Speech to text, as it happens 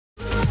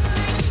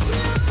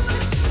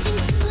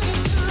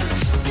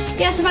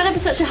Yes, I've had ever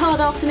such a hard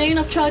afternoon.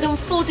 I've tried on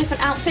 4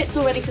 different outfits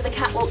all ready for the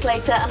catwalk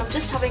later, and I'm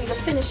just having the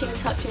finishing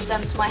touches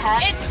done to my hair.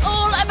 It's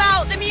all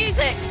about the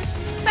music.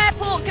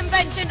 Fairport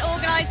Convention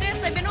organised this.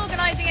 They've been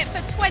organising it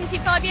for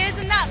 25 years,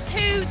 and that's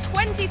who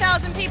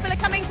 20,000 people are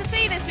coming to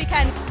see this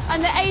weekend.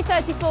 And the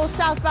A34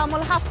 southbound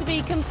will have to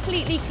be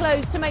completely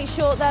closed to make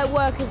sure their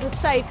workers are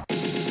safe.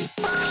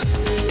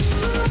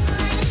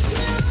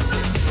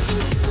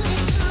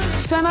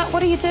 So Emma,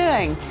 what are you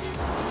doing?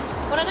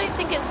 Well, I don't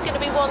think it's going to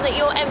be one that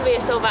you're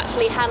envious of,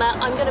 actually, Hannah.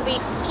 I'm going to be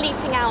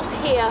sleeping out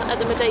here at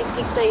the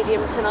Medeski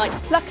Stadium tonight.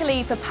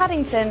 Luckily for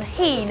Paddington,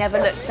 he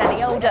never looks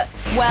any older.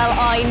 Well,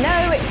 I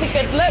know it's a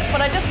good look, but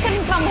I just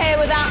couldn't come here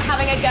without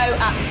having a go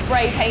at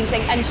spray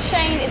painting. And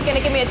Shane is going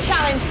to give me a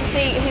challenge to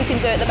see who can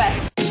do it the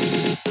best.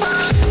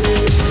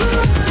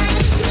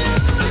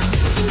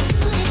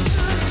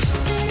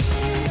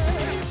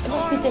 It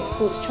must be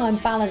difficult to try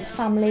and balance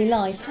family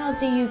life. How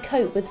do you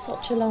cope with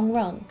such a long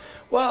run?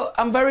 Well,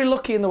 I'm very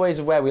lucky in the ways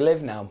of where we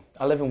live now.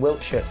 I live in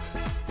Wiltshire.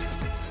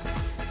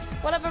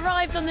 Well, I've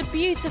arrived on the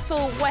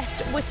beautiful West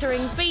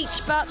Wittering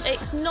beach, but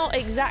it's not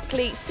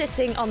exactly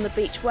sitting on the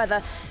beach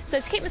weather. So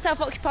to keep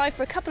myself occupied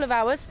for a couple of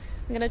hours,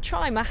 I'm going to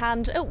try my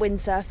hand at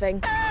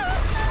windsurfing.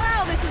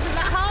 Wow, this isn't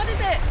that hard, is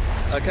it?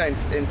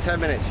 OK, in 10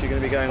 minutes you're going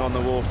to be going on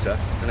the water,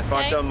 and if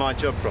I've done my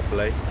job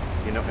properly,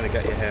 you're not going to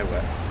get your hair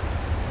wet.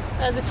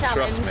 There's a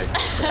challenge. Trust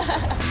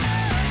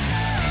me.